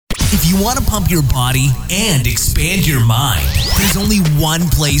If you want to pump your body and expand your mind, there's only one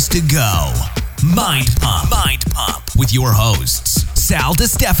place to go. Mind Pump. Mind Pump with your hosts, Sal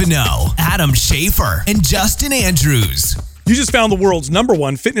DiStefano, Adam Schafer, and Justin Andrews. You just found the world's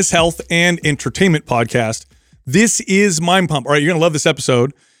 #1 fitness, health, and entertainment podcast. This is Mind Pump. All right, you're going to love this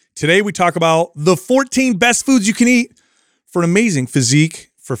episode. Today we talk about the 14 best foods you can eat for an amazing physique,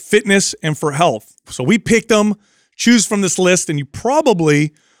 for fitness, and for health. So we picked them, choose from this list, and you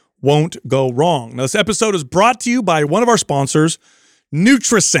probably won't go wrong. Now, this episode is brought to you by one of our sponsors,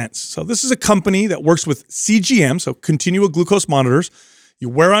 NutriSense. So this is a company that works with CGM, so continual glucose monitors. You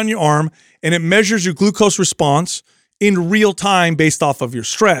wear on your arm, and it measures your glucose response in real time based off of your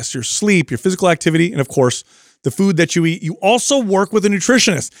stress, your sleep, your physical activity, and of course, the food that you eat. You also work with a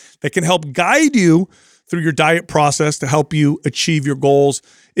nutritionist that can help guide you through your diet process to help you achieve your goals.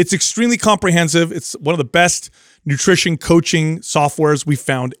 It's extremely comprehensive. It's one of the best nutrition coaching softwares we've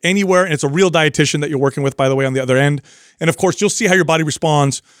found anywhere. And it's a real dietitian that you're working with, by the way, on the other end. And of course, you'll see how your body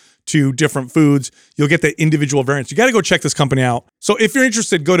responds to different foods. You'll get the individual variants. You got to go check this company out. So if you're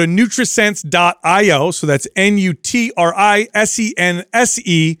interested, go to nutrisense.io. So that's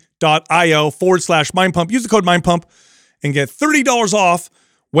nutrisense.io/Mind Pump. Use the code Mind Pump and get $30 off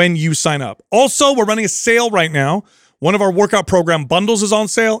when you sign up. Also, we're running a sale right now. One of our workout program bundles is on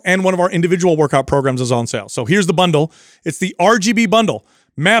sale, and one of our individual workout programs is on sale. So here's the bundle. It's the RGB bundle.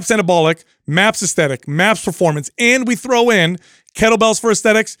 MAPS Anabolic, MAPS Aesthetic, MAPS Performance, and we throw in Kettlebells for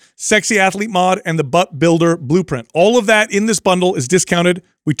Aesthetics, Sexy Athlete Mod, and the Butt Builder Blueprint. All of that in this bundle is discounted.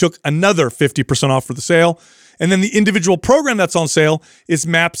 We took another 50% off for the sale. And then the individual program that's on sale is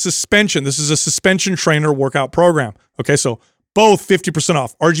MAPS Suspension. This is a suspension trainer workout program. Okay, so both 50%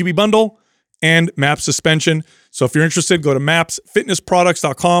 off. RGB bundle and MAPS Suspension. So if you're interested, go to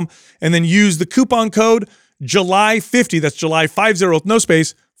mapsfitnessproducts.com and then use the coupon code July50, that's July50 with no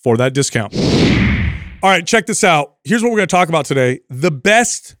space, for that discount. All right, check this out. Here's what we're going to talk about today. The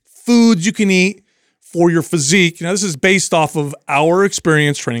best foods you can eat for your physique. Now, this is based off of our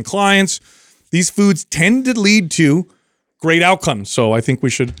experience training clients. These foods tend to lead to great outcomes. So I think we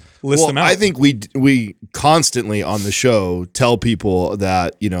should list them out. I think we constantly on the show tell people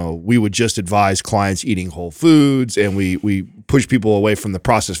that, you know, we would just advise clients eating whole foods, and we push people away from the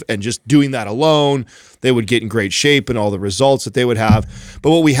process, and just doing that alone, they would get in great shape and all the results that they would have.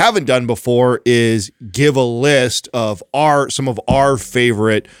 But what we haven't done before is give a list of some of our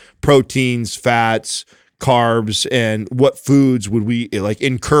favorite proteins, fats, carbs, and what foods would we like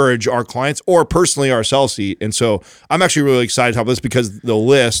encourage our clients or personally ourselves to eat. And so I'm actually really excited to talk about this, because the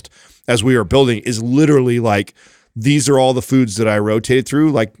list as we are building is literally like, these are all the foods that I rotated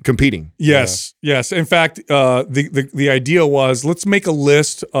through, like competing. Yes. In fact, the idea was, let's make a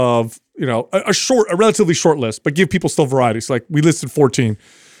list of, you know, a relatively short list, but give people still variety. So like we listed 14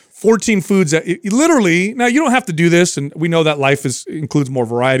 foods that literally, now you don't have to do this, and we know that life includes more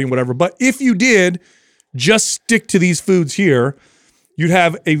variety and whatever, but if you did just stick to these foods here, you'd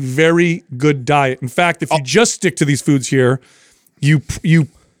have a very good diet. In fact, if you just stick to these foods here, you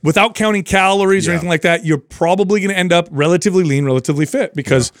without counting calories or anything like that, you're probably going to end up relatively lean, relatively fit,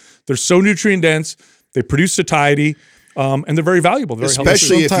 because they're so nutrient dense, they produce satiety, and they're very valuable. They're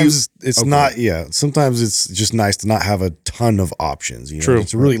Especially sometimes it's not. Yeah, sometimes it's just nice to not have a ton of options. You know? True.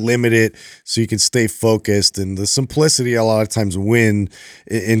 It's really limited, so you can stay focused, and the simplicity a lot of times win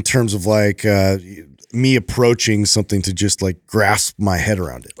in terms of like me approaching something to just like grasp my head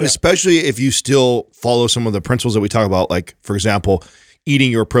around it. Especially if you still follow some of the principles that we talk about, like, for example,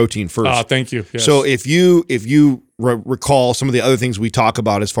 eating your protein first. Thank you. Yes. So if you recall some of the other things we talk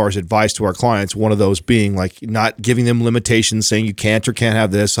about as far as advice to our clients, one of those being like not giving them limitations, saying you can't or can't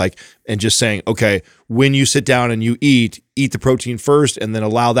have this, like, and just saying, okay, when you sit down and you eat the protein first, and then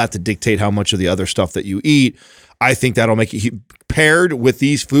allow that to dictate how much of the other stuff that you eat. I think that'll make it paired with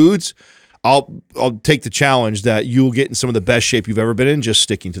these foods. I'll take the challenge that you'll get in some of the best shape you've ever been in just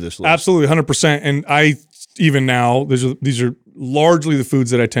sticking to this list. Absolutely, 100%. And I even now, these are largely the foods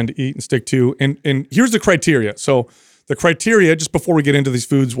that I tend to eat and stick to. And here's the criteria. So the criteria, just before we get into these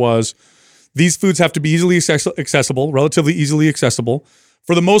foods, was these foods have to be easily accessible, relatively easily accessible.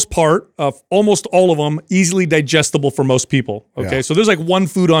 For the most part, almost all of them easily digestible for most people. Okay, so there's like one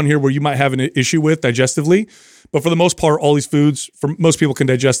food on here where you might have an issue with digestively, but for the most part, all these foods, for most people, can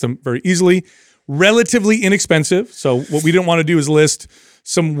digest them very easily. Relatively inexpensive. So what we didn't want to do is list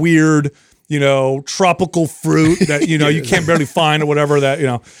some weird, tropical fruit that, you can't barely find or whatever that,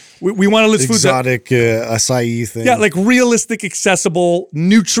 we want to list foods that— Exotic acai thing. Yeah, like realistic, accessible,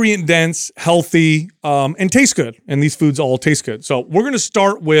 nutrient-dense, healthy, and taste good. And these foods all taste good. So we're going to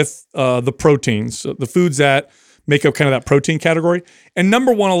start with the proteins, the foods that make up kind of that protein category. And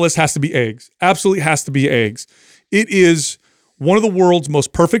number one on the list has to be eggs. Absolutely has to be eggs. It is one of the world's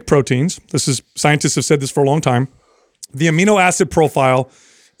most perfect proteins. Scientists have said this for a long time. The amino acid profile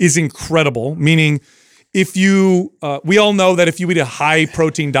is incredible, meaning if you, we all know that if you eat a high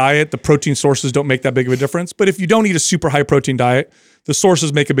protein diet, the protein sources don't make that big of a difference. But if you don't eat a super high protein diet, the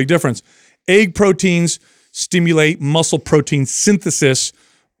sources make a big difference. Egg proteins stimulate muscle protein synthesis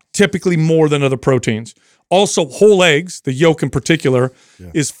typically more than other proteins. Also, whole eggs, the yolk in particular,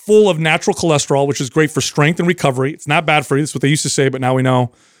 is full of natural cholesterol, which is great for strength and recovery. It's not bad for you. That's what they used to say, but now we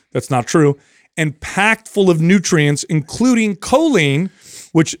know that's not true. And packed full of nutrients, including choline,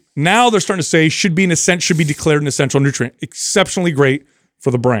 which now they're starting to say should be declared an essential nutrient. Exceptionally great for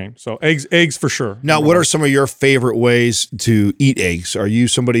the brain. So eggs for sure. Now, what are some of your favorite ways to eat eggs? Are you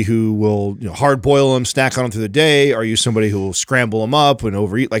somebody who will hard boil them, snack on them through the day? Are you somebody who will scramble them up and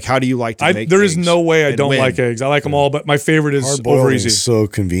overeat? Like, how do you like to make There eggs? is no way I don't like eggs. I like them all, but my favorite is Hard boiling over easy. is so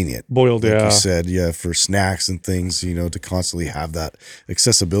convenient. Boiled, like yeah. you said, for snacks and things, to constantly have that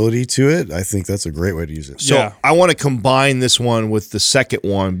accessibility to it. I think that's a great way to use it. So I want to combine this one with the second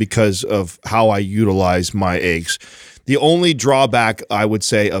one because of how I utilize my eggs. The only drawback I would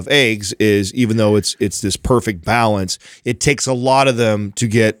say of eggs is even though it's this perfect balance, it takes a lot of them to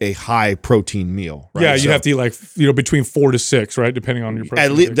get a high protein meal. Right? Yeah, you have to eat between 4 to 6, right, depending on your protein.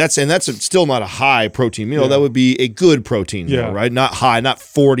 At least that's still not a high protein meal. That would be a good protein meal, right? Not high, not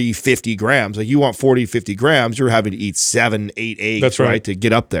 40, 50 grams. Like you want 40, 50 grams, you're having to eat 7, 8 eggs, that's right, to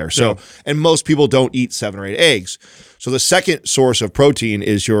get up there. So, and most people don't eat 7 or 8 eggs. So the second source of protein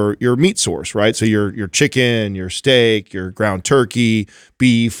is your meat source, right? So your chicken, your steak, your ground turkey,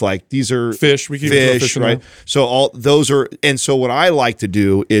 beef, like these are fish. We keep fish, right? So all those are, and so what I like to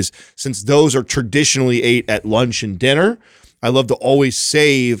do is, since those are traditionally ate at lunch and dinner, I love to always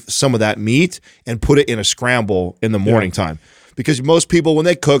save some of that meat and put it in a scramble in the morning time. Because most people, when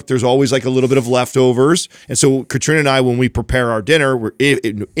they cook, there's always like a little bit of leftovers. And so Katrina and I, when we prepare our dinner,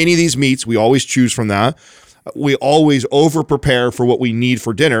 any of these meats, we always choose from that. We always over prepare for what we need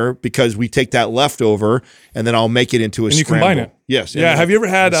for dinner because we take that leftover and then I'll make it into a scramble. And you combine it. Yes. Yeah. Have you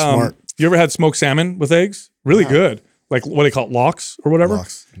ever had smoked salmon with eggs? Really good. Like what they call it, lox or whatever.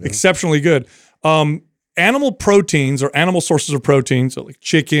 Lox, yeah. Exceptionally good. Animal proteins or animal sources of protein, so like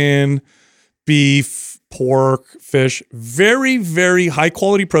chicken, beef, pork, fish, very, very high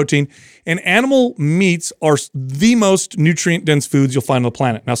quality protein. And animal meats are the most nutrient dense foods you'll find on the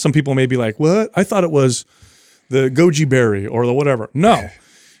planet. Now, some people may be like, what? I thought it was the goji berry or the whatever. No,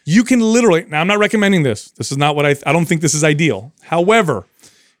 you can literally, now I'm not recommending this. This is not what I don't think this is ideal. However,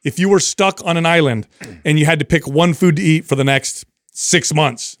 if you were stuck on an island and you had to pick one food to eat for the next 6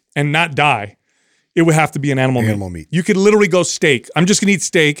 months and not die, it would have to be an animal meat. You could literally go steak. I'm just gonna eat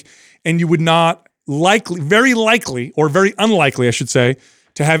steak, and you would not very likely, or very unlikely, I should say,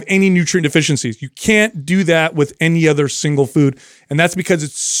 to have any nutrient deficiencies. You can't do that with any other single food. And that's because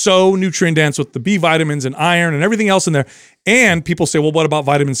it's so nutrient dense with the B vitamins and iron and everything else in there. And people say, well, what about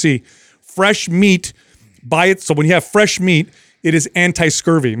vitamin C? Fresh meat so when you have fresh meat, it is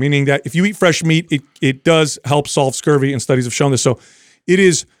anti-scurvy, meaning that if you eat fresh meat, it does help solve scurvy, and studies have shown this. So it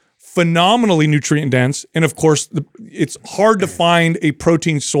is phenomenally nutrient dense. And of course, it's hard to find a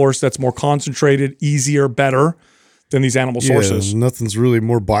protein source that's more concentrated, easier, better than these animal sources. Nothing's really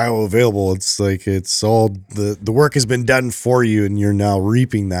more bioavailable. It's like it's all the work has been done for you, and you're now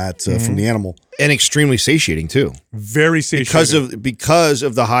reaping that from the animal. And extremely satiating too. Very satiating. Because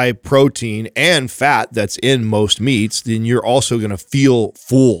of the high protein and fat that's in most meats, then you're also going to feel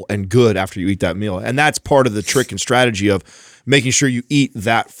full and good after you eat that meal. And that's part of the trick and strategy of making sure you eat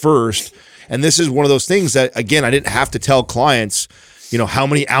that first. And this is one of those things that, again, I didn't have to tell clients, how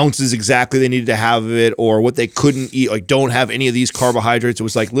many ounces exactly they needed to have of it or what they couldn't eat, like don't have any of these carbohydrates. It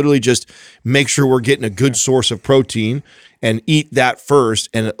was like literally just make sure we're getting a good source of protein and eat that first,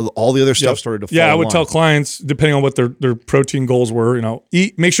 and all the other stuff started to fall I would along. tell clients, depending on what their protein goals were,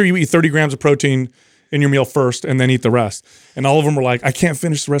 make sure you eat 30 grams of protein in your meal first and then eat the rest. And all of them were like, I can't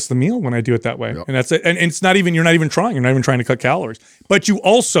finish the rest of the meal when I do it that way. Yep. And that's it. And it's not even, you're not even trying to cut calories. But you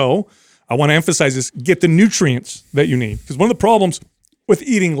also, I want to emphasize this, get the nutrients that you need. Because one of the problems with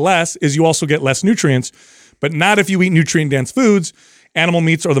eating less is you also get less nutrients, but not if you eat nutrient-dense foods. Animal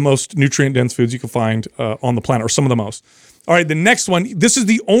meats are the most nutrient-dense foods you can find on the planet, or some of the most. All right, the next one, this is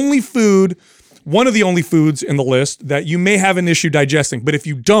the only food, one of the only foods in the list that you may have an issue digesting, but if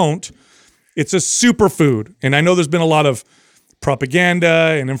you don't, it's a superfood. And I know there's been a lot of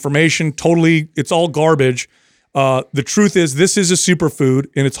propaganda and information, it's all garbage. The truth is this is a superfood,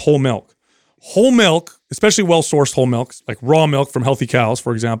 and it's whole milk. Whole milk, especially well-sourced whole milk, like raw milk from healthy cows,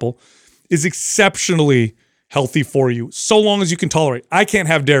 for example, is exceptionally healthy for you, so long as you can tolerate. I can't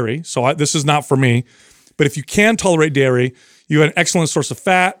have dairy, so this is not for me. But if you can tolerate dairy, you have an excellent source of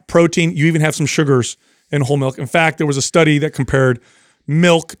fat, protein. You even have some sugars in whole milk. In fact, there was a study that compared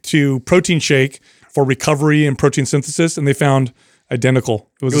milk to protein shake for recovery and protein synthesis, and they found identical.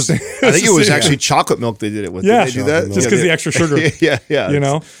 It was I think it was actually chocolate milk they did it with. Yeah, did they do that? just because the extra sugar. yeah. You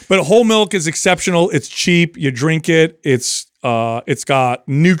know, but whole milk is exceptional. It's cheap. You drink it. It's got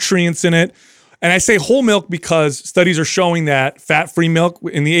nutrients in it. And I say whole milk because studies are showing that fat-free milk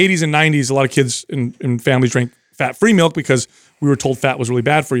in the 80s and 90s, a lot of kids and families drank fat-free milk because we were told fat was really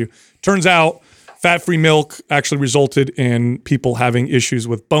bad for you. Turns out fat-free milk actually resulted in people having issues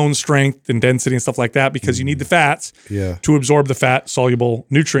with bone strength and density and stuff like that because you need the fats to absorb the fat-soluble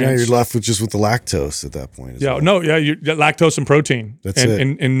nutrients. Yeah, you're left with just with the lactose at that point. You're lactose and protein. That's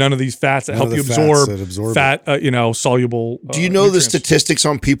it. And none of these fats that help you absorb fat, soluble. Do you know the statistics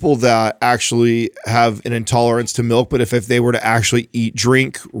on people that actually have an intolerance to milk, but if they were to actually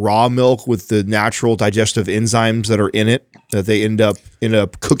drink raw milk with the natural digestive enzymes that are in it, that they end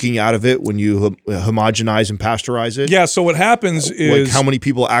up cooking out of it when you homogenize and pasteurize it? Yeah, so what happens is... Like how many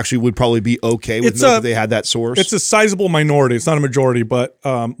people actually would probably be okay with milk if they had that source? It's a sizable minority. It's not a majority, but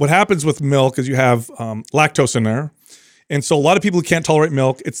what happens with milk is you have lactose in there. And so a lot of people who can't tolerate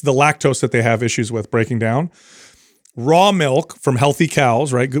milk, it's the lactose that they have issues with breaking down. Raw milk from healthy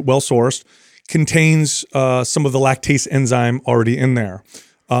cows, right, well-sourced, contains some of the lactase enzyme already in there.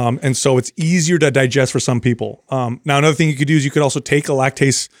 And so it's easier to digest for some people. Now, another thing you could do is you could also take a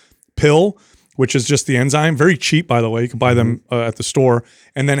lactase pill, which is just the enzyme. Very cheap, by the way. You can buy them at the store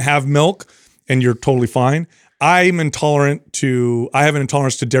and then have milk and you're totally fine. I have an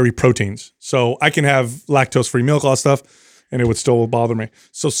intolerance to dairy proteins. So I can have lactose-free milk, all that stuff, and it would still bother me.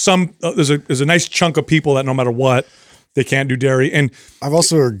 So there's a nice chunk of people that no matter what, they can't do dairy. And I've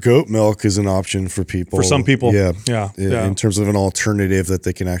also heard goat milk is an option for people. For some people. Yeah. In terms of an alternative that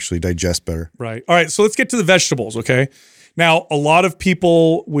they can actually digest better. Right. All right. So let's get to the vegetables. Okay. Now, a lot of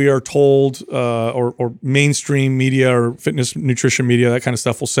people, we are told, or mainstream media or fitness nutrition media, that kind of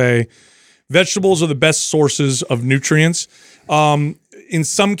stuff will say vegetables are the best sources of nutrients. In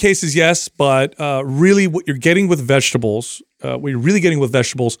some cases, yes, but really what you're getting with vegetables,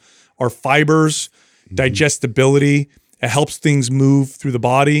 are fibers, digestibility. It helps things move through the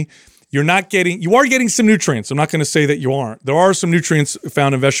body. You are getting some nutrients. I'm not going to say that you aren't. There are some nutrients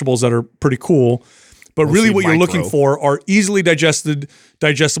found in vegetables that are pretty cool, but really what you're looking for are easily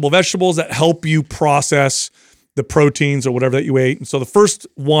digestible vegetables that help you process the proteins or whatever that you ate. And so the first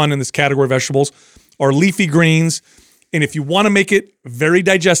one in this category of vegetables are leafy greens. And if you want to make it very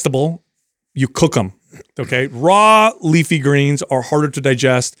digestible, you cook them. Okay. Raw leafy greens are harder to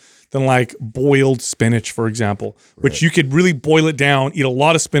digest than like boiled spinach, for example, which you could really boil it down, eat a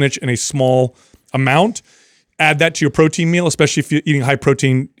lot of spinach in a small amount, add that to your protein meal, especially if you're eating high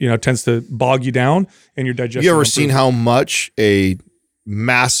protein, tends to bog you down and your digestion. You ever seen how much a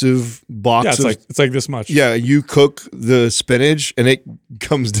massive box it's like this much. Yeah, you cook the spinach and it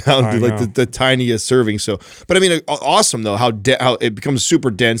comes down to like the tiniest serving. So, but I mean, awesome though how it becomes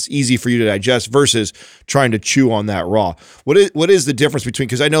super dense, easy for you to digest versus trying to chew on that raw. What is the difference between?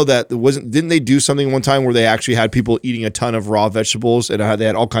 Because I know that didn't they do something one time where they actually had people eating a ton of raw vegetables and they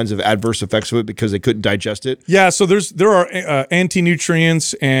had all kinds of adverse effects of it because they couldn't digest it? Yeah, so there are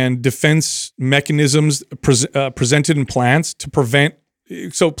anti-nutrients and defense mechanisms presented in plants to prevent.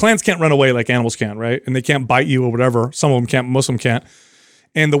 So plants can't run away like animals can, right? And they can't bite you or whatever. Some of them can't, most of them can't.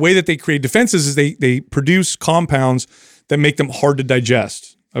 And the way that they create defenses is they produce compounds that make them hard to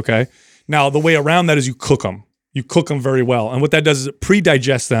digest, okay? Now, the way around that is you cook them. You cook them very well. And what that does is it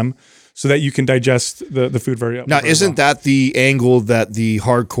pre-digests them so that you can digest the food very well. Now, isn't that the angle that the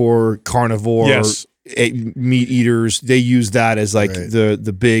hardcore carnivore meat eaters, they use that as like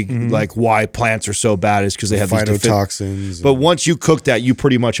the big like why plants are so bad is because they have phytotoxins. But once you cook that, you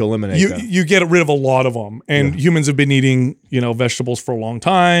pretty much eliminate them. You get rid of a lot of them. And humans have been eating vegetables for a long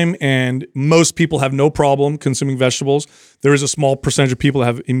time, and most people have no problem consuming vegetables. There is a small percentage of people that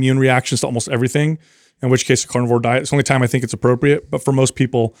have immune reactions to almost everything, in which case a carnivore diet. It's the only time I think it's appropriate. But for most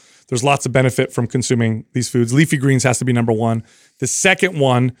people, there's lots of benefit from consuming these foods. Leafy greens has to be number one. The second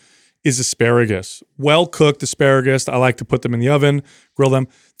one is asparagus. Well-cooked asparagus. I like to put them in the oven, grill them.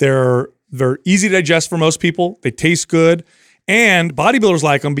 They're easy to digest for most people. They taste good. And bodybuilders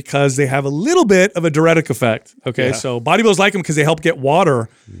like them because they have a little bit of a diuretic effect. Okay, so bodybuilders like them because they help get water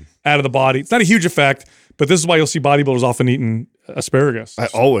out of the body. It's not a huge effect, but this is why you'll see bodybuilders often eating asparagus.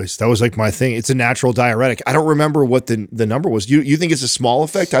 That was like my thing. It's a natural diuretic. I don't remember what the number was. You think it's a small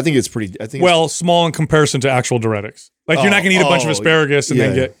effect? I think it's pretty. Small in comparison to actual diuretics. Like you're not going to eat a bunch of asparagus and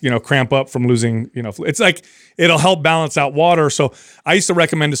then get cramp up from losing It's like it'll help balance out water. So I used to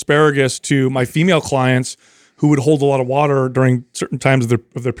recommend asparagus to my female clients who would hold a lot of water during certain times of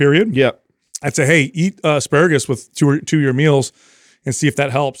their period. Yeah, I'd say, hey, eat asparagus with two of your meals and see if that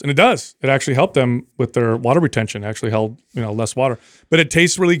helps. And it does. It actually helped them with their water retention. It actually held less water. But it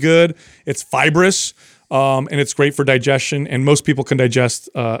tastes really good. It's fibrous, and it's great for digestion. And most people can digest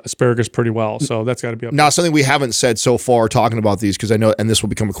asparagus pretty well. So that's got to be up. Now, something we haven't said so far talking about these, because I know, and this will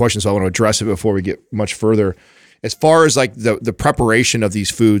become a question, so I want to address it before we get much further. As far as like the preparation of these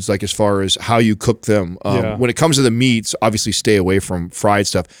foods, like as far as how you cook them, when it comes to the meats, obviously stay away from fried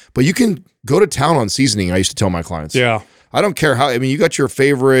stuff. But you can go to town on seasoning. I used to tell my clients. Yeah. I don't care how. I mean, you got your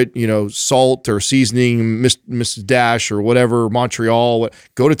favorite, salt or seasoning, Mrs. Dash or whatever, Montreal.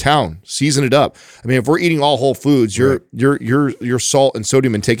 Go to town, season it up. I mean, if we're eating all whole foods, your salt and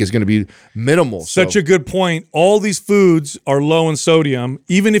sodium intake is going to be minimal. Such a good point. All these foods are low in sodium.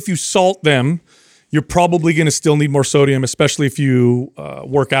 Even if you salt them, you're probably going to still need more sodium, especially if you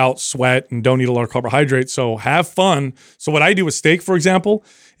work out, sweat, and don't eat a lot of carbohydrates. So have fun. So what I do with steak, for example,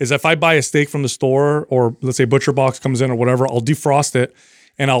 is if I buy a steak from the store, or let's say Butcher Box comes in or whatever, I'll defrost it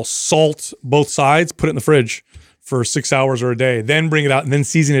and I'll salt both sides, put it in the fridge for 6 hours or a day, then bring it out and then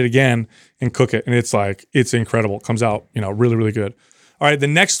season it again and cook it. And it's incredible. It comes out, really, really good. All right, the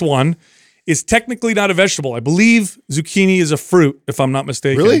next one is technically not a vegetable. I believe zucchini is a fruit, if I'm not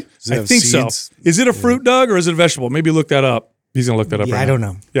mistaken. Really? I think so. Is it a fruit, Doug, or is it a vegetable? Maybe look that up. He's going to look that up right now. I don't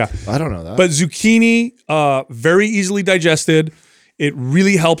know. Yeah. I don't know that. But zucchini, very easily digested. It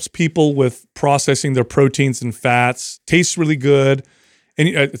really helps people with processing their proteins and fats. Tastes really good. And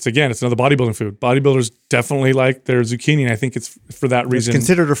it's another bodybuilding food. Bodybuilders definitely like their zucchini, and I think it's for that reason. It's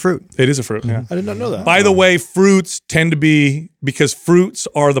considered a fruit. It is a fruit, yeah. I did not know that. By the way, fruits tend to be, because fruits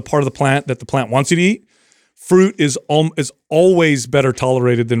are the part of the plant that the plant wants you to eat, fruit is always better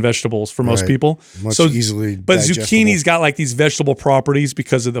tolerated than vegetables for most people. Much easily But digestible. zucchini's got like these vegetable properties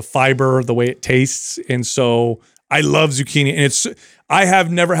because of the fiber, the way it tastes. And so I love zucchini. And I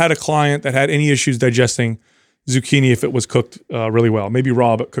have never had a client that had any issues digesting zucchini if it was cooked really well. Maybe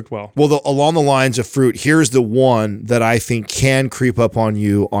raw, but cooked well. Well, along the lines of fruit, here's the one that I think can creep up on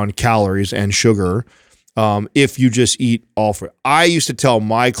you on calories and sugar if you just eat all fruit. I used to tell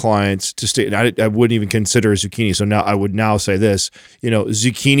my clients to stay, and I wouldn't even consider zucchini. So now I would now say this,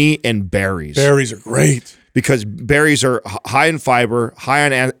 zucchini and berries. Berries are great. Because berries are high in fiber, high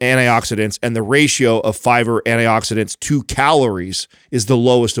on antioxidants, and the ratio of fiber antioxidants to calories is the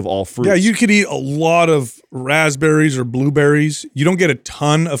lowest of all fruits. Yeah, you could eat a lot of raspberries or blueberries. You don't get a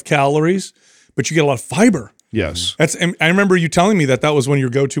ton of calories, but you get a lot of fiber. Yes. I remember you telling me that was one of your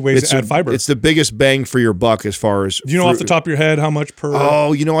go-to ways to add fiber. It's the biggest bang for your buck as far as Do you know off the top of your head how much per?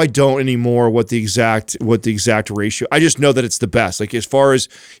 Oh, I don't anymore what the exact ratio. I just know that it's the best. Like as far as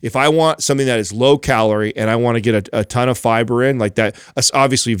if I want something that is low calorie and I want to get a ton of fiber in, like that,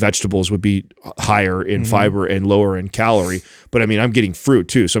 obviously vegetables would be higher in fiber and lower in calorie. But I mean, I'm getting fruit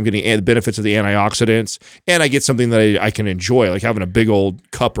too. So I'm getting the benefits of the antioxidants, and I get something that I can enjoy. Like having a big old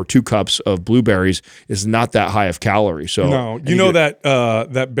cup or 2 cups of blueberries is not that high of calories. So no,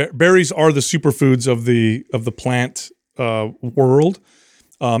 that berries are the superfoods of the plant world.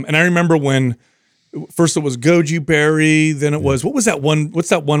 And I remember when first it was goji berry, then it was, what was that one? What's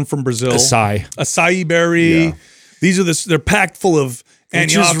that one from Brazil? Acai berry. Yeah. They're packed full of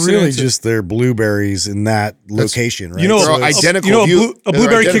Which is really just their blueberries in that location, right? They're identical. A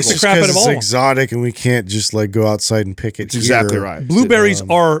blueberry kicks the crap out of all. It's exotic, and we can't just go outside and pick it. That's exactly right. Blueberries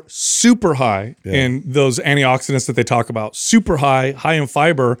are super high in those antioxidants that they talk about. Super high in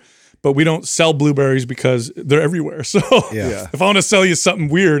fiber, but we don't sell blueberries because they're everywhere. So if I want to sell you something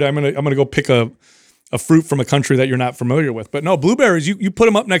weird, I'm gonna go pick a fruit from a country that you're not familiar with. But no, blueberries, you put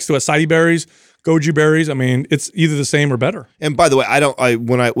them up next to acai berries, goji berries. I mean, it's either the same or better. And by the way,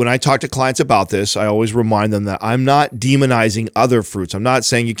 when I talk to clients about this, I always remind them that I'm not demonizing other fruits. I'm not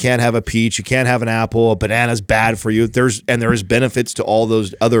saying you can't have a peach, you can't have an apple, a banana's bad for you. There is benefits to all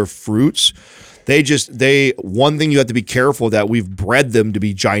those other fruits. One thing you have to be careful that we've bred them to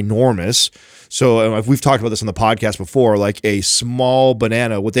be ginormous. So we've talked about this on the podcast before, like a small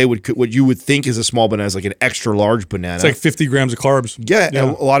banana, what you would think is a small banana is like an extra large banana. It's like 50 grams of carbs. Yeah. And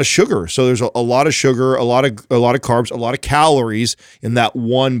a lot of sugar. So there's a lot of sugar, a lot of carbs, a lot of calories in that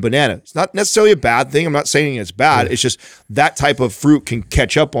one banana. It's not necessarily a bad thing. I'm not saying it's bad. It's just that type of fruit can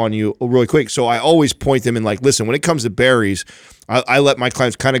catch up on you really quick. So I always point them in listen, when it comes to berries, I let my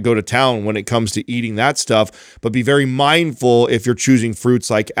clients kind of go to town when it comes to eating that stuff, but be very mindful if you're choosing fruits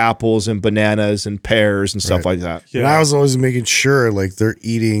like apples and bananas and pears and stuff like that. And I was always making sure like they're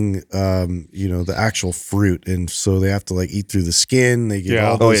eating, the actual fruit, and so they have to like eat through the skin. They get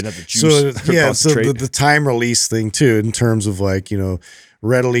all those. The juice. So the time release thing too, in terms of like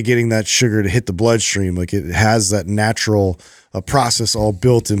readily getting that sugar to hit the bloodstream, like it has that natural process all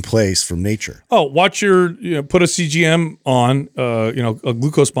built in place from nature. Oh, watch your put a CGM on, a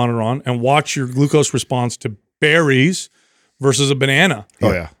glucose monitor on, and watch your glucose response to berries versus a banana.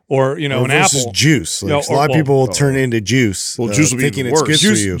 Oh yeah. Or an versus apple. Juice. Like, a lot of people will turn into juice. Well, juice would be thinking even it's worse.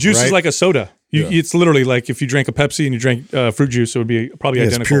 good for you. Juice right? is like a soda. It's literally like if you drank a Pepsi and you drank fruit juice, it would be probably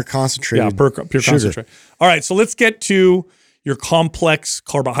identical. It's pure concentrated. Yeah, pure concentrate. All right, so let's get to your complex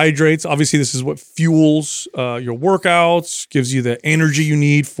carbohydrates. Obviously, this is what fuels your workouts, gives you the energy you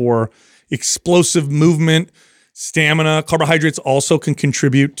need for explosive movement, stamina. Carbohydrates also can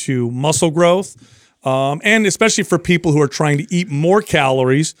contribute to muscle growth. And especially for people who are trying to eat more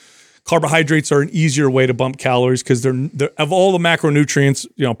calories, carbohydrates are an easier way to bump calories because they're of all the macronutrients,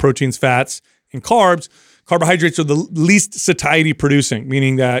 proteins, fats, and carbs, carbohydrates are the least satiety producing,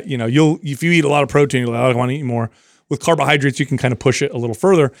 meaning that, if you eat a lot of protein, you're like, I want to eat more. With carbohydrates, you can kind of push it a little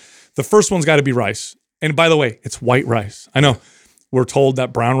further. The first one's got to be rice. And by the way, it's white rice. I know we're told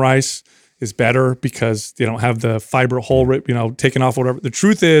that brown rice is better because they don't have the fiber whole, taken off, whatever. The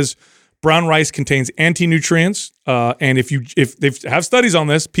truth is brown rice contains anti-nutrients. And if they have studies on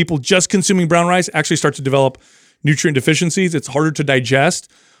this, people just consuming brown rice actually start to develop nutrient deficiencies. It's harder to digest.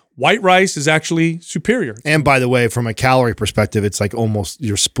 White rice is actually superior. And by the way, from a calorie perspective, it's like almost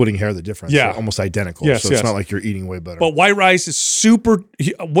you're splitting hair the difference. Yeah. They're almost identical. Yes, so it's not like you're eating way better. But white rice is super.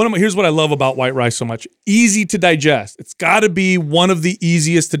 Here's what I love about white rice so much: easy to digest. It's got to be one of the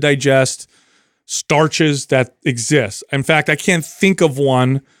easiest to digest starches that exist. In fact, I can't think of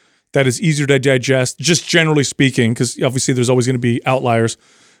one that is easier to digest. Just generally speaking, because obviously there's always going to be outliers.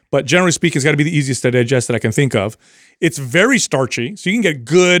 But generally speaking, it's got to be the easiest to digest that I can think of. It's very starchy, so you can get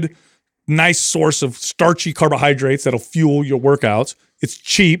good, nice source of starchy carbohydrates that'll fuel your workouts. It's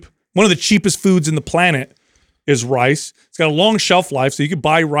cheap. One of the cheapest foods in the planet is rice. It's got a long shelf life, so you can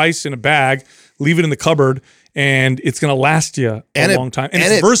buy rice in a bag, leave it in the cupboard, and it's going to last you a long time. And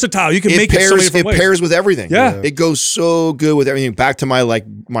it's versatile. You can make it so many different ways. It pairs with everything. Yeah. It goes so good with everything. Back to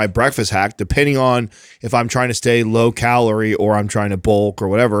my breakfast hack, depending on if I'm trying to stay low calorie or I'm trying to bulk or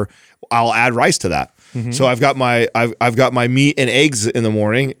whatever, I'll add rice to that. Mm-hmm. So I've got my meat and eggs in the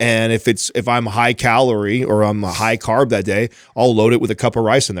morning, and if I'm high calorie or I'm a high carb that day, I'll load it with a cup of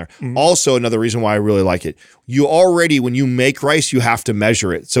rice in there. Mm-hmm. Also, another reason why I really like it, when you make rice, you have to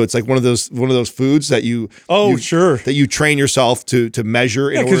measure it. So it's like one of those foods that that you train yourself to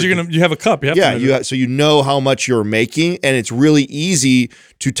measure. Yeah, because you have a cup. So you know how much you're making, and it's really easy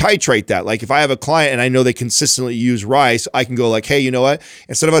to titrate that. Like if I have a client and I know they consistently use rice, I can go like, hey, you know what?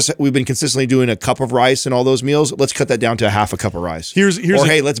 Instead of we've been consistently doing a cup of rice in all those meals, let's cut that down to a half a cup of rice.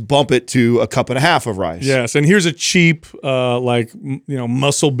 Hey, let's bump it to a cup and a half of rice. Yes, and here's a cheap,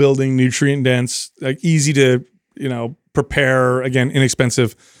 muscle building, nutrient dense, like easy to prepare, again,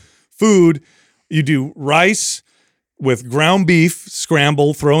 inexpensive food. You do rice with ground beef,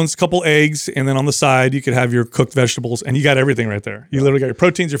 scramble, throw in a couple eggs, and then on the side you could have your cooked vegetables, and you got everything right there. You literally got your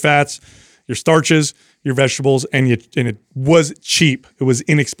proteins, your fats, your starches, your vegetables, and it was cheap. It was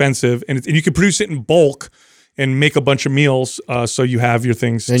inexpensive, and you could produce it in bulk and make a bunch of meals, so you have your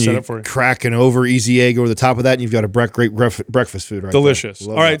things set up for you. Crack an easy egg over the top of that, and you've got a great breakfast food right Delicious.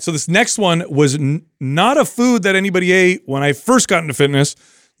 there. All right, so this next one was not a food that anybody ate when I first got into fitness.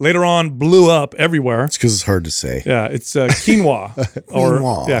 Later on, blew up everywhere. It's because it's hard to say. Yeah, it's quinoa.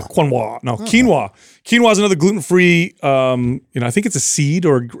 Quinoa. No, Oh. quinoa. Quinoa is another gluten-free, I think it's a seed,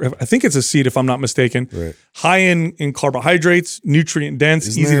 if I'm not mistaken. Right. High in carbohydrates, nutrient dense,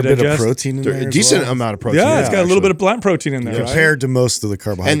 Isn't easy there to a bit digest. of protein in there? A as decent well? amount of protein. Yeah, it's got a little bit of plant protein in there. Right? Compared to most of the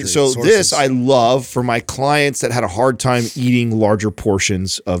carbohydrates. And so this I love for my clients that had a hard time eating larger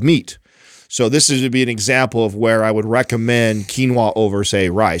portions of meat. So this is to be an example of where I would recommend quinoa over, say,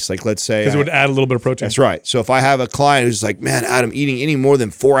 rice. Like let's say Because it would add a little bit of protein. That's right. So if I have a client who's like, man, Adam, eating any more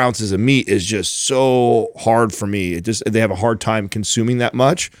than 4 ounces of meat is just so hard for me. They have a hard time consuming that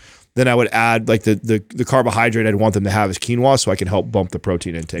much. Then I would add like the carbohydrate I'd want them to have is quinoa, so I can help bump the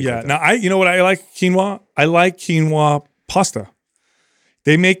protein intake. Yeah. Now you know what I like quinoa? I like quinoa pasta.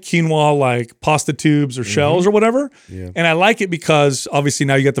 They make quinoa like pasta tubes or shells or whatever. Yeah. And I like it because obviously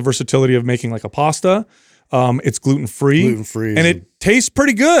now you get the versatility of making like a pasta. It's gluten-free. Gluten-free. And it tastes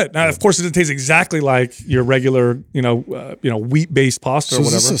pretty good. Now, of course, it doesn't taste exactly like your regular, wheat-based pasta or So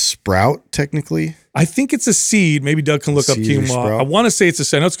whatever. is this a sprout technically? I think it's a seed. Maybe Doug can look up Seed or quinoa. sprout? I want to say it's a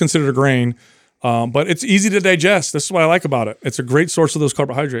seed. I know it's considered a grain, but it's easy to digest. This is what I like about it. It's a great source of those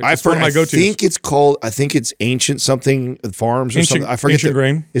carbohydrates. It's one of my go-tos. I think it's Ancient something Farms or Ancient- something. I forget Ancient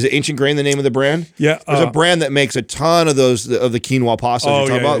Grain. Is it Ancient Grain the name of the brand? Yeah, There's a brand that makes a ton of those of the quinoa pastas you're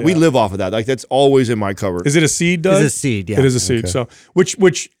talking about. yeah. We live off of that. Like that's always in my cupboard. Is it a seed, Doug? It's a seed, yeah. It is a seed. So,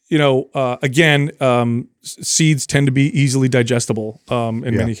 which again, seeds tend to be easily digestible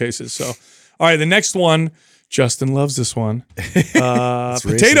in many cases. So, all right, the next one, Justin loves this one.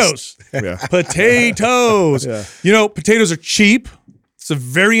 Potatoes. Yeah. Potatoes. Potatoes are cheap. It's a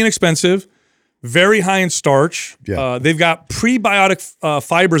very inexpensive, very high in starch. Yeah. They've got prebiotic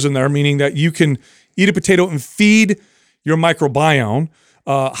fibers in there, meaning that you can eat a potato and feed your microbiome.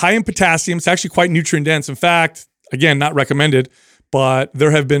 High in potassium. It's actually quite nutrient dense. In fact, again, not recommended, but there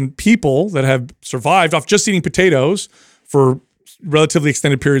have been people that have survived off just eating potatoes for relatively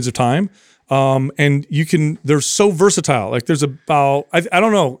extended periods of time. And they're so versatile. Like there's about, I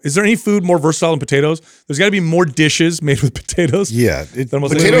don't know, is there any food more versatile than potatoes? There's got to be more dishes made with potatoes. Yeah.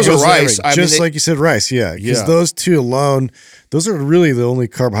 Potatoes or rice. Just like you said, rice. Yeah. Because those two alone, those are really the only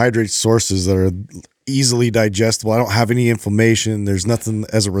carbohydrate sources that are easily digestible. I don't have any inflammation. There's nothing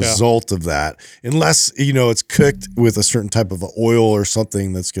as a result of that, unless it's cooked with a certain type of oil or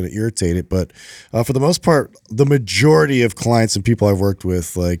something that's going to irritate it. But for the most part, the majority of clients and people I've worked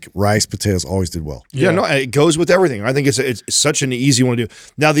with, like rice, potatoes, always did well. Yeah, no, it goes with everything. I think it's such an easy one to do.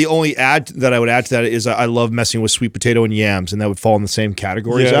 Now, the only add that I would add to that is I love messing with sweet potato and yams, and that would fall in the same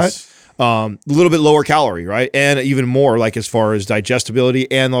category as that. A little bit lower calorie, right? And even more like as far as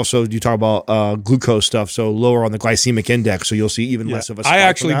digestibility, and also you talk about glucose stuff, so lower on the glycemic index, so you'll see even less of a spike. I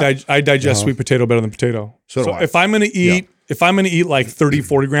actually digest sweet potato better than potato. So do I. if I'm going to eat like 30,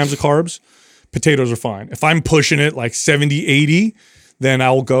 40 grams of carbs, potatoes are fine. If I'm pushing it like 70, 80, then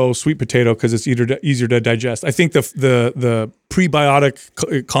I'll go sweet potato because it's easier to digest. I think the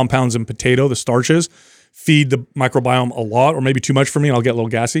prebiotic compounds in potato, the starches, feed the microbiome a lot, or maybe too much for me, and I'll get a little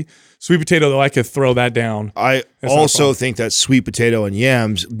gassy. Sweet potato, though, I could throw that down. I also think that sweet potato and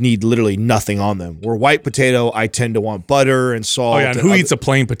yams need literally nothing on them. Where white potato, I tend to want butter and salt. Oh yeah, and who eats a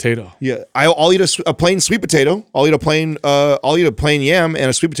plain potato? Yeah, I'll eat a plain sweet potato. I'll eat a plain yam and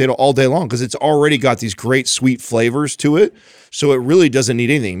a sweet potato all day long because it's already got these great sweet flavors to it. So it really doesn't need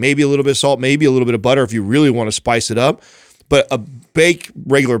anything. Maybe a little bit of salt, maybe a little bit of butter if you really want to spice it up. But a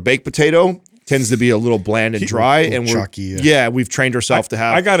regular baked potato tends to be a little bland and dry, and we've trained ourselves to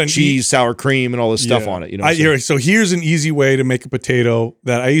have cheese, sour cream, and all this stuff on it. So here's an easy way to make a potato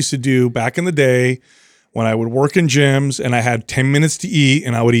that I used to do back in the day when I would work in gyms and I had 10 minutes to eat,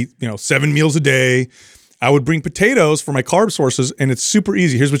 and I would eat 7 meals a day. I would bring potatoes for my carb sources, and it's super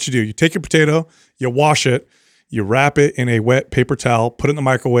easy. Here's what you do: you take your potato, you wash it, you wrap it in a wet paper towel, put it in the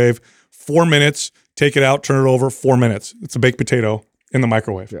microwave, 4 minutes, take it out, turn it over, 4 minutes. It's a baked potato in the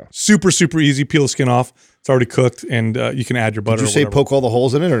microwave. Yeah. Super, super easy. Peel the skin off. It's already cooked, and you can add your butter. Did you say poke all the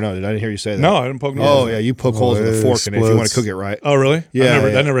holes in it, or no? I didn't hear you say that. No, I didn't poke no holes. Oh, yeah, you poke holes with a fork in it if you want to cook it right. Oh, really? Yeah.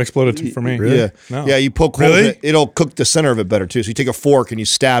 That never exploded for me. Really? Yeah. No. Yeah, you poke holes in it. It'll cook the center of it better, too. So you take a fork and you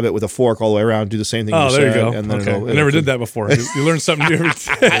stab it with a fork all the way around, do the same thing there you go. And then I never did that before. You learn something new every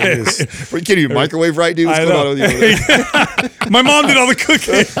day. Are you kidding? Your microwave right, dude? What's going on with you? My mom did all the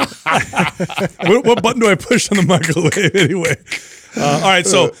cooking. What button do I push on the microwave anyway? All right,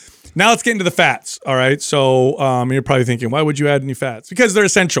 so now let's get into the fats. All right, so you're probably thinking, why would you add any fats? Because they're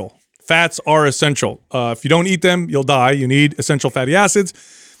essential. Fats are essential. If you don't eat them, you'll die. You need essential fatty acids.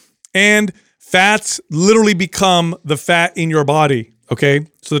 And fats literally become the fat in your body, okay?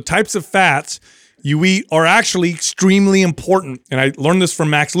 So the types of fats you eat are actually extremely important. And I learned this from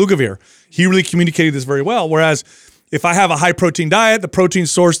Max Lugavere. He really communicated this very well, whereas if I have a high protein diet, the protein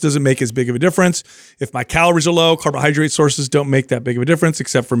source doesn't make as big of a difference. If my calories are low, carbohydrate sources don't make that big of a difference,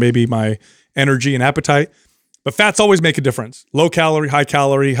 except for maybe my energy and appetite. But fats always make a difference. Low calorie, high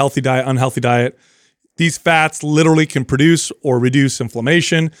calorie, healthy diet, unhealthy diet. These fats literally can produce or reduce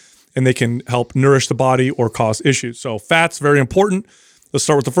inflammation, and they can help nourish the body or cause issues. So fats, very important. Let's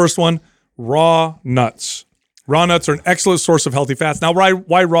start with the first one, raw nuts. Raw nuts are an excellent source of healthy fats. Now,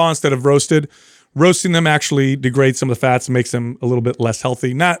 why raw instead of roasted? Roasting them actually degrades some of the fats and makes them a little bit less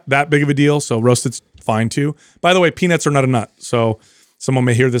healthy. Not that big of a deal, so roasted's fine too. By the way, peanuts are not a nut. So someone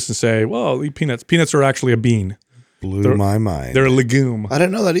may hear this and say, well, eat peanuts. Peanuts are actually a bean. Blew my mind. They're a legume. I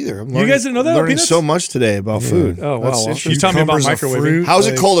didn't know that either. You guys didn't know that? Learning so much today about food. Oh, wow. Well, you taught me about microwaving. How is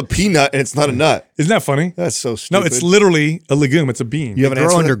it called a peanut and it's not a nut? Isn't that funny? That's so stupid. No, it's literally a legume. It's a bean. You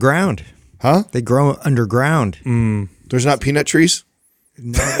grow underground. Huh? They grow underground. There's not peanut trees?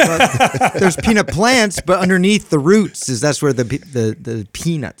 No, there's peanut plants, but underneath the roots that's where the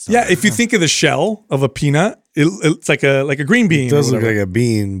peanuts are. Yeah, if you think of the shell of a peanut, it's like a green bean. It does or look whatever. like a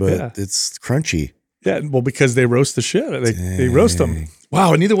bean, but Yeah. it's crunchy. Yeah, well, because they roast the shit. They roast them.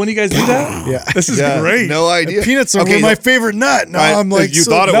 Wow, neither one of you guys do that? Yeah. This is Yeah, great. no idea. Peanuts are my favorite nut. Now I'm like, you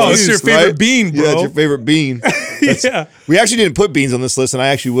so thought it No, was. it's your confused. favorite right? bean, bro. Yeah, it's your favorite bean. Yeah. We actually didn't put beans on this list, and I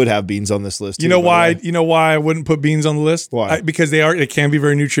actually would have beans on this list. You know why? You know why I wouldn't put beans on the list? Why? Because they can be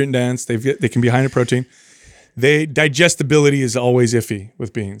very nutrient dense. They can be high in protein. Digestibility is always iffy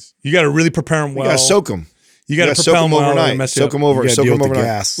with beans. You got to really prepare them well. You gotta soak them. You got to soak prepare them them well. overnight. Mess you Soak up. them over. You gotta Soak deal them with the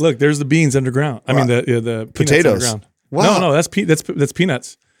overnight. gas. Look, there's the beans underground. I mean the peanuts Potatoes. underground. Wow. No, that's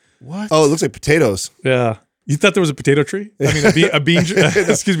peanuts. What? Oh, it looks like potatoes. Yeah. You thought there was a potato tree? I mean, a bean.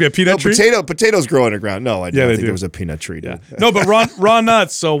 Excuse me, a peanut tree. Potatoes grow underground. No, I Yeah, don't they think do. there was a peanut tree. Dude. Yeah. No, but raw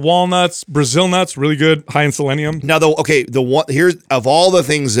nuts. So walnuts, Brazil nuts, really good, high in selenium. Now, the one here's of all the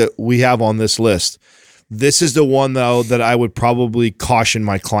things that we have on this list, this is the one though that I would probably caution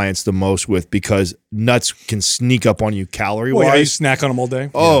my clients the most with because nuts can sneak up on you calorie Well, yeah, you wise. snack on them all day.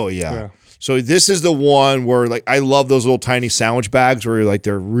 Oh yeah. So this is the one where like I love those little tiny sandwich bags where like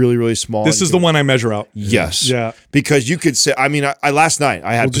they're really really small. This is the one I measure out. Yes. Yeah. Because you could say, I mean, I last night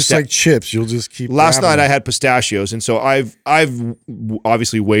I had Well, just like chips, you'll just keep. last grabbing night I them. had pistachios, and so I've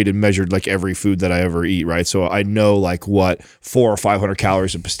obviously weighed and measured like every food that I ever eat, right? So I know like what 400 or 500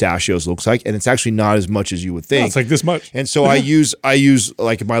 calories of pistachios looks like, and it's actually not as much as you would think. It's like this much. And so I use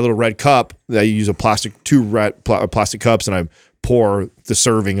like my little red cup. I use two plastic cups, and I pour the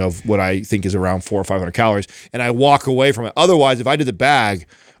serving of what I think is around 400 or 500 calories, and I walk away from it. Otherwise, if I did the bag,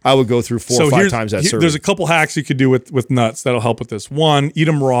 I would go through 4 or 5 times that serving. There's a couple hacks you could do with nuts that'll help with this. One, eat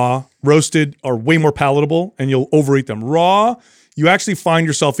them raw. Roasted are way more palatable, and you'll overeat them. Raw, you actually find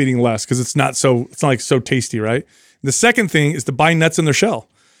yourself eating less because it's not like so tasty, right? The second thing is to buy nuts in their shell.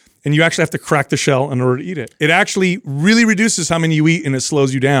 And you actually have to crack the shell in order to eat it. It actually really reduces how many you eat, and it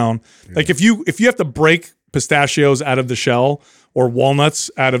slows you down. Yeah. Like if you have to break pistachios out of the shell or walnuts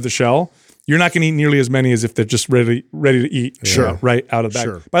out of the shell, you're not going to eat nearly as many as if they're just ready to eat. Sure. Right out of the bag.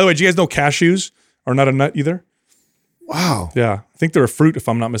 Sure. By the way, do you guys know cashews are not a nut either? Wow. Yeah, I think they're a fruit if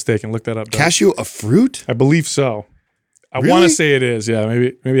I'm not mistaken. Look that up. Doug. Cashew, a fruit? I believe so. I Really? want to say it is. Yeah,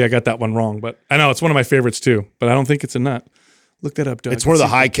 maybe I got that one wrong, but I know it's one of my favorites too. But I don't think it's a nut. Look that up, Doug. It's one of the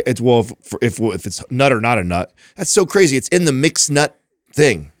high. It's if it's nut or not a nut. That's so crazy. It's in the mixed nut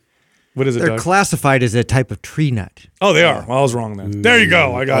thing. What is it, They're Doug? classified as a type of tree nut. Oh, they are. Well, I was wrong then. There you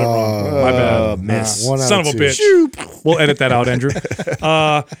go. I got it wrong. My bad. Miss. One out Son of a two. bitch. We'll edit that out, Andrew.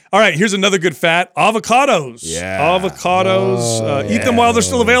 All right, here's another good fat. Avocados. Yeah. Avocados. Eat them while they're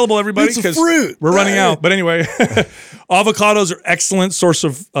still available, everybody. It's a 'cause fruit. We're running out. But anyway, avocados are excellent source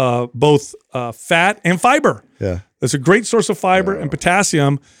of both fat and fiber. Yeah. It's a great source of fiber and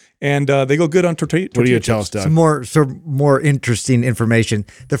potassium, and they go good on tortilla. What do you chips. tell us, Doug? More interesting information.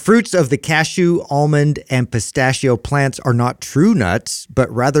 The fruits of the cashew, almond, and pistachio plants are not true nuts, but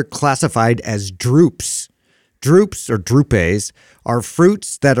rather classified as drupes. Drupes or drupes are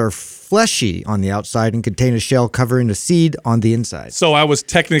fruits that are fleshy on the outside and contain a shell covering a seed on the inside. So I was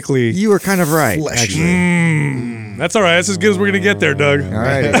technically. You were kind of right, Fleshy. actually. That's all right. That's as good as we're gonna get there, Doug. All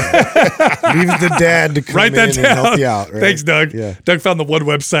right. Leave the dad to come Write that in down. and help you out. Right? Thanks, Doug. Yeah. Doug found the one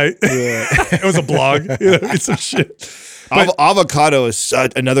website. Yeah. It was a blog. It's some shit. Avocado is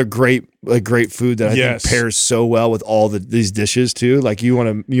another great food that I Yes. think pairs so well with all these dishes too. Like you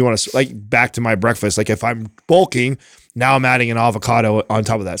want to like back to my breakfast. Like if I'm bulking, now I'm adding an avocado on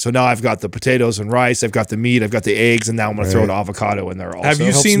top of that. So now I've got the potatoes and rice, I've got the meat, I've got the eggs, and now I'm going to throw an avocado in there also. Have you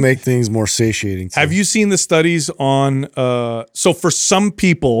Helps seen- make things more satiating. Too. Have you seen the studies on? So for some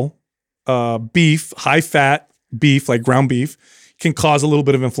people, beef, high fat beef, like ground beef, can cause a little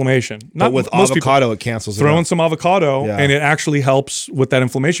bit of inflammation. But with most people. avocado, it cancels it Throw in out. some avocado, Yeah. and it actually helps with that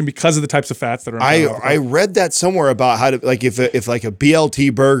inflammation because of the types of fats that are in I avocado. read that somewhere about how to like if like a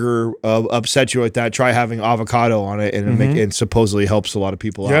BLT burger upsets you like that, try having avocado on it, and it supposedly helps a lot of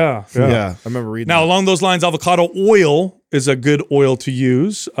people out. Yeah. I remember reading. Now, that. along those lines, avocado oil is a good oil to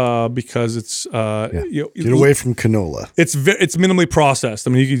use because it's Get away from canola. it's minimally processed. I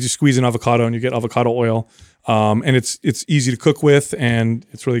mean, you can just squeeze an avocado and you get avocado oil, and it's easy to cook with and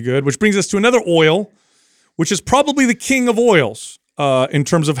it's really good. Which brings us to another oil, which is probably the king of oils in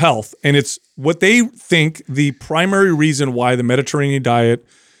terms of health, and it's what they think the primary reason why the Mediterranean diet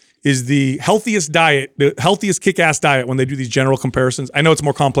is the healthiest diet, the healthiest kick-ass diet when they do these general comparisons. I know it's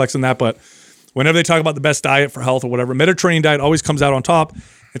more complex than that, but whenever they talk about the best diet for health or whatever, Mediterranean diet always comes out on top.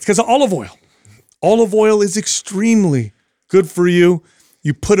 It's because of olive oil. Olive oil is extremely good for you.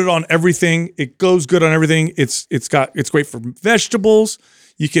 You put it on everything. It goes good on everything. It's great for vegetables.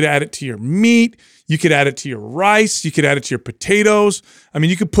 You could add it to your meat. You could add it to your rice. You could add it to your potatoes. I mean,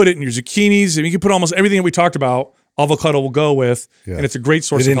 you could put it in your zucchinis. I mean, you could put almost everything that we talked about. Avocado will go with, and it's a great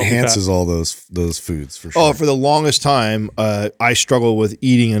source of healthy fat. It enhances all those foods for sure. Oh, for the longest time, I struggled with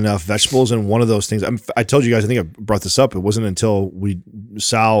eating enough vegetables, and one of those things, I told you guys, I think I brought this up. It wasn't until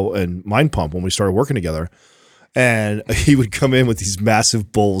Sal and Mind Pump, when we started working together, and he would come in with these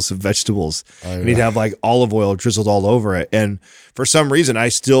massive bowls of vegetables, and he'd have like olive oil drizzled all over it. And for some reason, I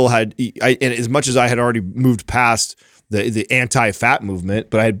still had, and as much as I had already moved past the anti-fat movement,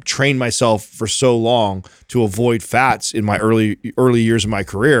 but I had trained myself for so long to avoid fats in my early years of my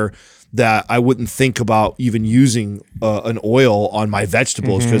career that I wouldn't think about even using an oil on my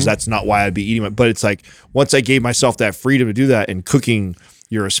vegetables, because that's not why I'd be eating it. But it's like, once I gave myself that freedom to do that, and cooking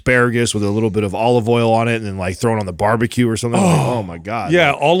your asparagus with a little bit of olive oil on it, and then like throwing on the barbecue or something, oh my God.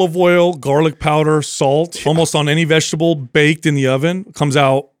 Yeah, olive oil, garlic powder, salt, almost on any vegetable baked in the oven, comes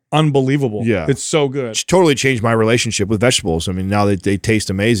out unbelievable. Yeah. It's so good. It's totally changed my relationship with vegetables. I mean, now they taste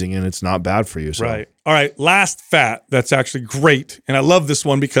amazing, and it's not bad for you. So. Right. All right. Last fat that's actually great. And I love this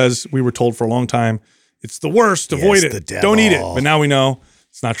one because we were told for a long time it's the worst. Avoid it. Don't eat it. But now we know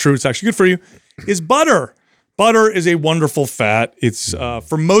it's not true. It's actually good for you. Is butter. Butter is a wonderful fat. It's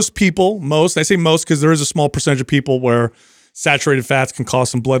for most people, I say most because there is a small percentage of people where saturated fats can cause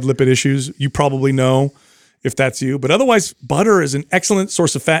some blood lipid issues. You probably know if that's you. But otherwise, butter is an excellent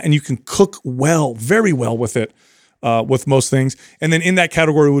source of fat, and you can cook well, very well with it, with most things. And then in that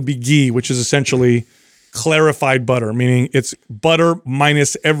category would be ghee, which is essentially clarified butter, meaning it's butter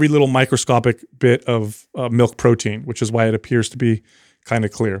minus every little microscopic bit of milk protein, which is why it appears to be kind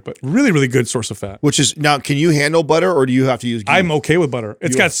of clear. But really, really good source of fat. Which is, now, can you handle butter, or do you have to use ghee? I'm okay with butter.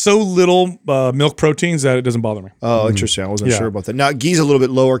 It's got so little milk proteins that it doesn't bother me. Oh, interesting. I wasn't sure about that. Now, ghee's a little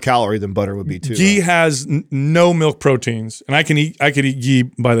bit lower calorie than butter would be too. Ghee has no milk proteins, and I could eat ghee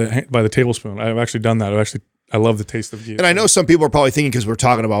by the tablespoon. I've actually done that. I love the taste of ghee. And I know some people are probably thinking, because we're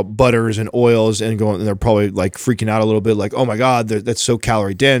talking about butters and oils and they're probably like freaking out a little bit, like, oh my God, that's so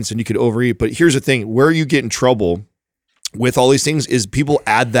calorie dense and you could overeat. But here's the thing, where you get in trouble with all these things is people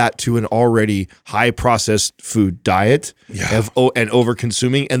add that to an already high processed food diet and over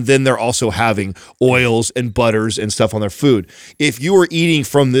consuming. And then they're also having oils and butters and stuff on their food. If you are eating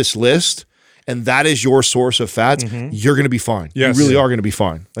from this list and that is your source of fats, you're going to be fine. Yes. You really are going to be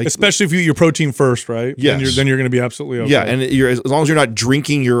fine. Like, especially if you eat your protein first, right? Yes. Then you're going to be absolutely okay. Yeah, and as long as you're not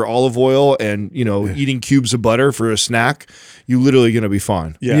drinking your olive oil and eating cubes of butter for a snack, you're literally going to be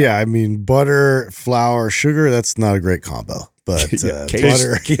fine. Yeah, I mean, butter, flour, sugar, that's not a great combo. But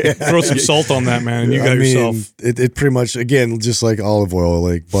butter, throw some salt on that, man, and you got yourself. It pretty much, again, just like olive oil,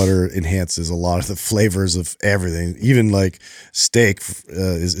 like butter enhances a lot of the flavors of everything. Even like steak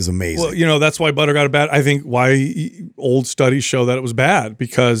is amazing. Well, that's why butter got a bad. I think why old studies show that it was bad,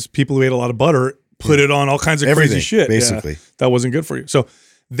 because people who ate a lot of butter put it on all kinds of crazy shit. Basically, that wasn't good for you. So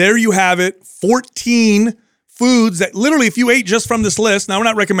there you have it. 14 foods that literally, if you ate just from this list, now we're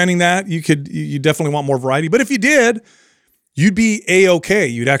not recommending that. You definitely want more variety, but if you did, you'd be A-okay.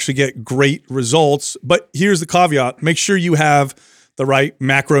 You'd actually get great results. But here's the caveat. Make sure you have the right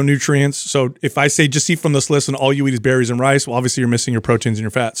macronutrients. So if I say just eat from this list and all you eat is berries and rice, well, obviously you're missing your proteins and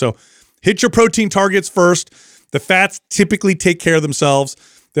your fat. So hit your protein targets first. The fats typically take care of themselves.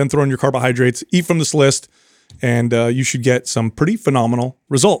 Then throw in your carbohydrates. Eat from this list, and you should get some pretty phenomenal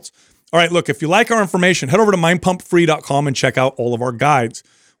results. All right, look, if you like our information, head over to mindpumpfree.com and check out all of our guides.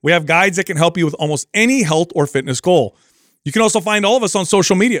 We have guides that can help you with almost any health or fitness goal. You can also find all of us on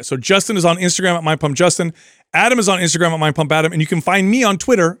social media. So Justin is on Instagram at MindPumpJustin. Adam is on Instagram at MindPumpAdam. And you can find me on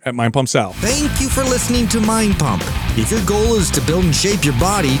Twitter at MindPumpSal. Thank you for listening to Mind Pump. If your goal is to build and shape your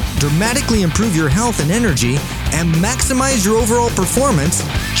body, dramatically improve your health and energy, and maximize your overall performance,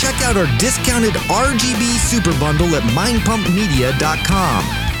 check out our discounted RGB Super Bundle at MindPumpMedia.com.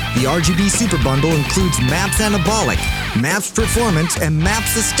 The RGB Super Bundle includes MAPS Anabolic, MAPS Performance, and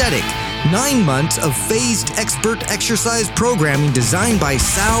MAPS Aesthetic. 9 months of phased expert exercise programming designed by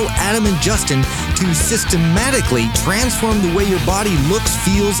Sal, Adam, and Justin to systematically transform the way your body looks,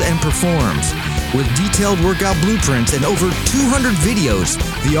 feels, and performs. With detailed workout blueprints and over 200 videos,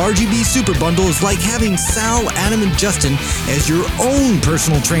 the RGB Super Bundle is like having Sal, Adam, and Justin as your own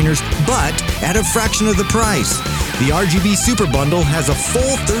personal trainers, but at a fraction of the price. The RGB Super Bundle has a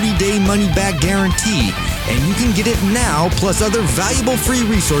full 30-day money-back guarantee, and you can get it now plus other valuable free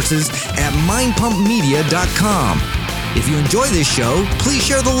resources at mindpumpmedia.com. If you enjoy this show, please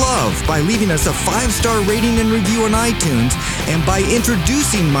share the love by leaving us a 5-star rating and review on iTunes and by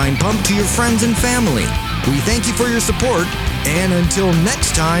introducing Mind Pump to your friends and family. We thank you for your support And until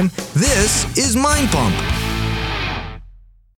next time, this is Mind Pump.